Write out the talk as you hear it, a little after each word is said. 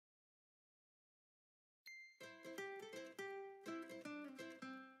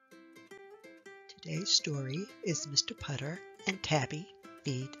Today's story is Mr. Putter and Tabby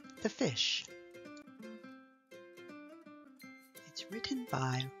Feed the Fish. It's written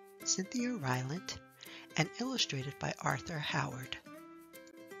by Cynthia Rylant and illustrated by Arthur Howard.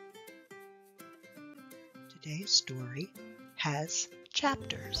 Today's story has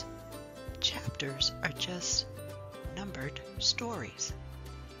chapters. Chapters are just numbered stories.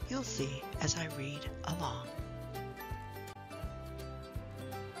 You'll see as I read along.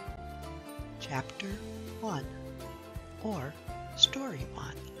 Chapter 1, or Story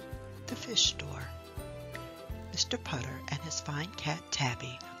 1, The Fish Store. Mr. Putter and his fine cat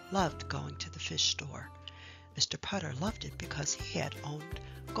Tabby loved going to the fish store. Mr. Putter loved it because he had owned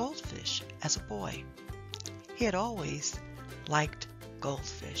goldfish as a boy. He had always liked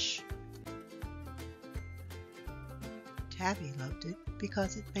goldfish. Tabby loved it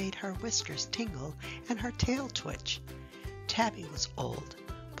because it made her whiskers tingle and her tail twitch. Tabby was old,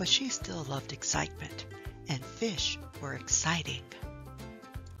 but she still loved excitement, and fish were exciting.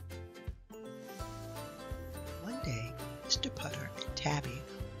 One day, Mr. Putter and Tabby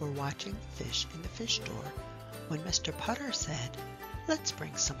were watching fish in the fish store when Mr. Putter said, "Let's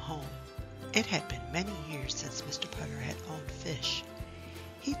bring some home." It had been many years since Mr. Putter had owned fish.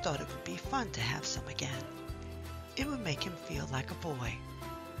 He thought it would be fun to have some again. It would make him feel like a boy,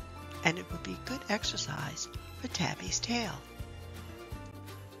 and it would be good exercise for Tabby's tail.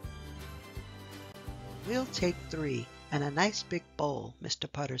 "We'll take 3 and a nice big bowl,"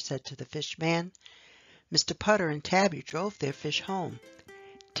 Mr. Putter said to the fish man. Mr. Putter and Tabby drove their fish home.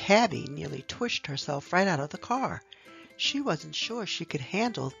 Tabby nearly twitched herself right out of the car. She wasn't sure she could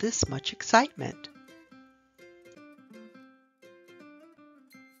handle this much excitement.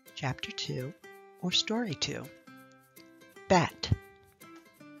 Chapter 2, or Story 2, Bat.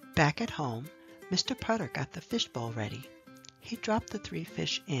 Back at home, Mr. Putter got the fish bowl ready. He dropped the 3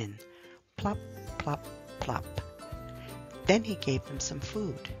 fish in. Plop, plop, plop. Then he gave them some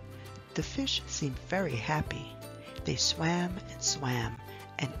food. The fish seemed very happy. They swam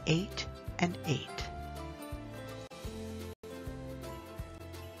and ate and ate.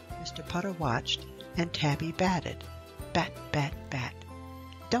 Mr. Putter watched, and Tabby batted. Bat, bat, bat.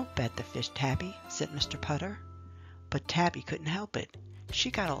 "Don't bat the fish, Tabby," said Mr. Putter. But Tabby couldn't help it.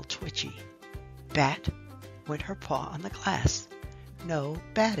 She got all twitchy. "Bat," went her paw on the glass. "No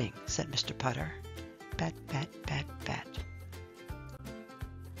batting," said Mr. Putter. Bat, bat, bat, bat.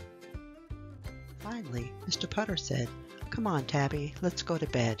 Finally, Mr. Putter said, "Come on, Tabby, let's go to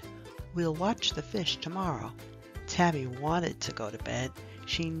bed. We'll watch the fish tomorrow." Tabby wanted to go to bed.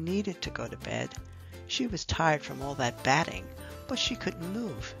 She needed to go to bed. She was tired from all that batting, but she couldn't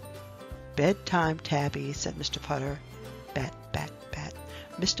move. "Bedtime, Tabby," said Mr. Putter. Bat, bat, bat.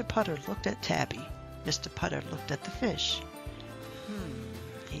 Mr. Putter looked at Tabby. Mr. Putter looked at the fish.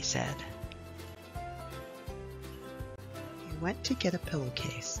 He said. He went to get a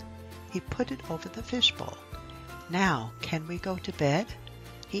pillowcase. He put it over the fish bowl. "Now, can we go to bed?"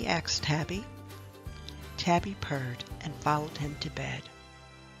 he asked Tabby. Tabby purred and followed him to bed.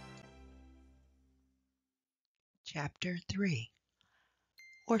 Chapter 3,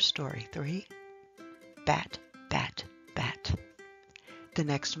 or Story 3, Bat, Bat, Bat. The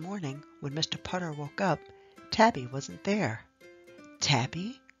next morning, when Mr. Putter woke up, Tabby wasn't there.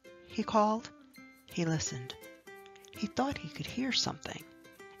 "Tabby?" he called. He listened. He thought he could hear something.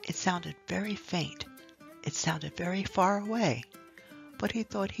 It sounded very faint. It sounded very far away, but he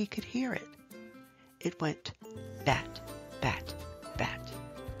thought he could hear it. It went bat, bat, bat.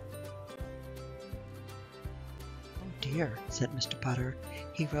 "Oh dear," said Mr. Putter.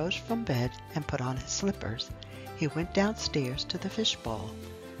 He rose from bed and put on his slippers. He went downstairs to the fish bowl.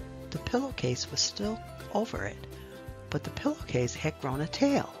 The pillowcase was still over it, but the pillowcase had grown a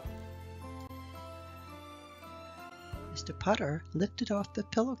tail. Mr. Putter lifted off the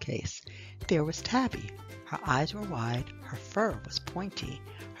pillowcase. There was Tabby. Her eyes were wide, her fur was pointy,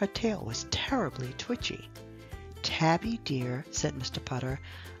 her tail was terribly twitchy. "Tabby, dear," said Mr. Putter,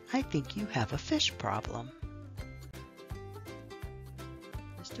 "I think you have a fish problem."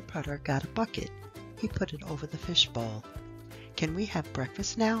 Mr. Putter got a bucket. He put it over the fish bowl. "Can we have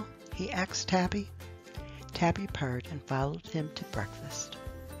breakfast now?" he asked Tabby. Tabby purred and followed him to breakfast.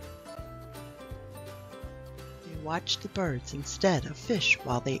 They watched the birds instead of fish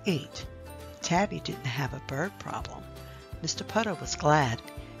while they ate. Tabby didn't have a bird problem. Mr. Putter was glad.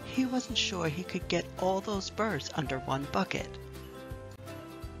 He wasn't sure he could get all those birds under one bucket.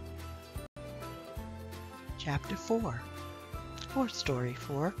 Chapter 4, or Story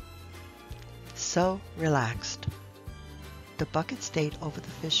 4, So Relaxed. The bucket stayed over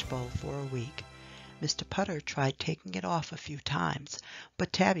the fish bowl for a week. Mr. Putter tried taking it off a few times,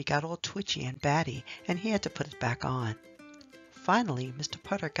 but Tabby got all twitchy and batty, and he had to put it back on. Finally, Mr.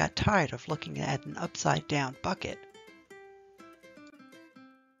 Putter got tired of looking at an upside-down bucket.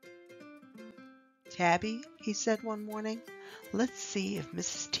 "Tabby," he said one morning, "let's see if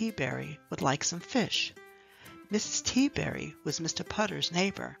Mrs. Teaberry would like some fish." Mrs. Teaberry was Mr. Putter's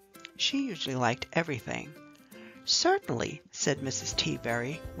neighbor. She usually liked everything. "Certainly," said Mrs.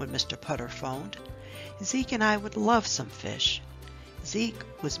 Teaberry when Mr. Putter phoned. "Zeke and I would love some fish." Zeke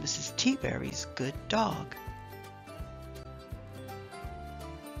was Mrs. Teaberry's good dog.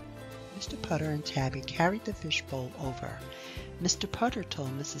 Mr. Putter and Tabby carried the fish bowl over. Mr. Putter told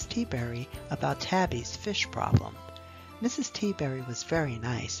Mrs. Teaberry about Tabby's fish problem. Mrs. Teaberry was very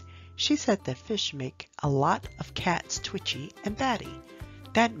nice. She said that fish make a lot of cats twitchy and batty.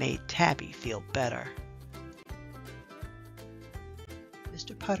 That made Tabby feel better.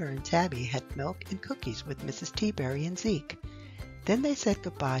 Mr. Putter and Tabby had milk and cookies with Mrs. Teaberry and Zeke. Then they said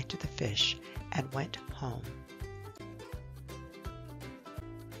goodbye to the fish and went home.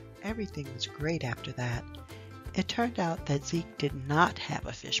 Everything was great after that. It turned out that Zeke did not have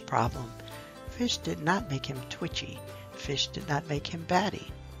a fish problem. Fish did not make him twitchy. Fish did not make him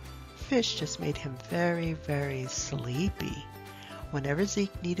batty. Fish just made him very, very sleepy. Whenever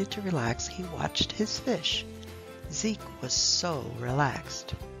Zeke needed to relax, he watched his fish. Zeke was so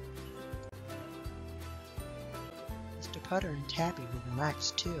relaxed. Mr. Putter and Tabby were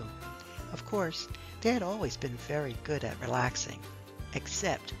relaxed too. Of course, they had always been very good at relaxing,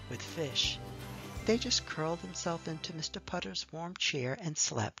 except with fish. They just curled themselves into Mr. Putter's warm chair and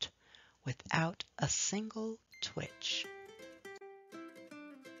slept, without a single twitch.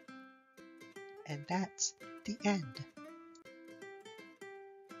 And that's the end.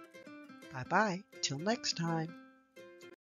 Bye-bye, till next time.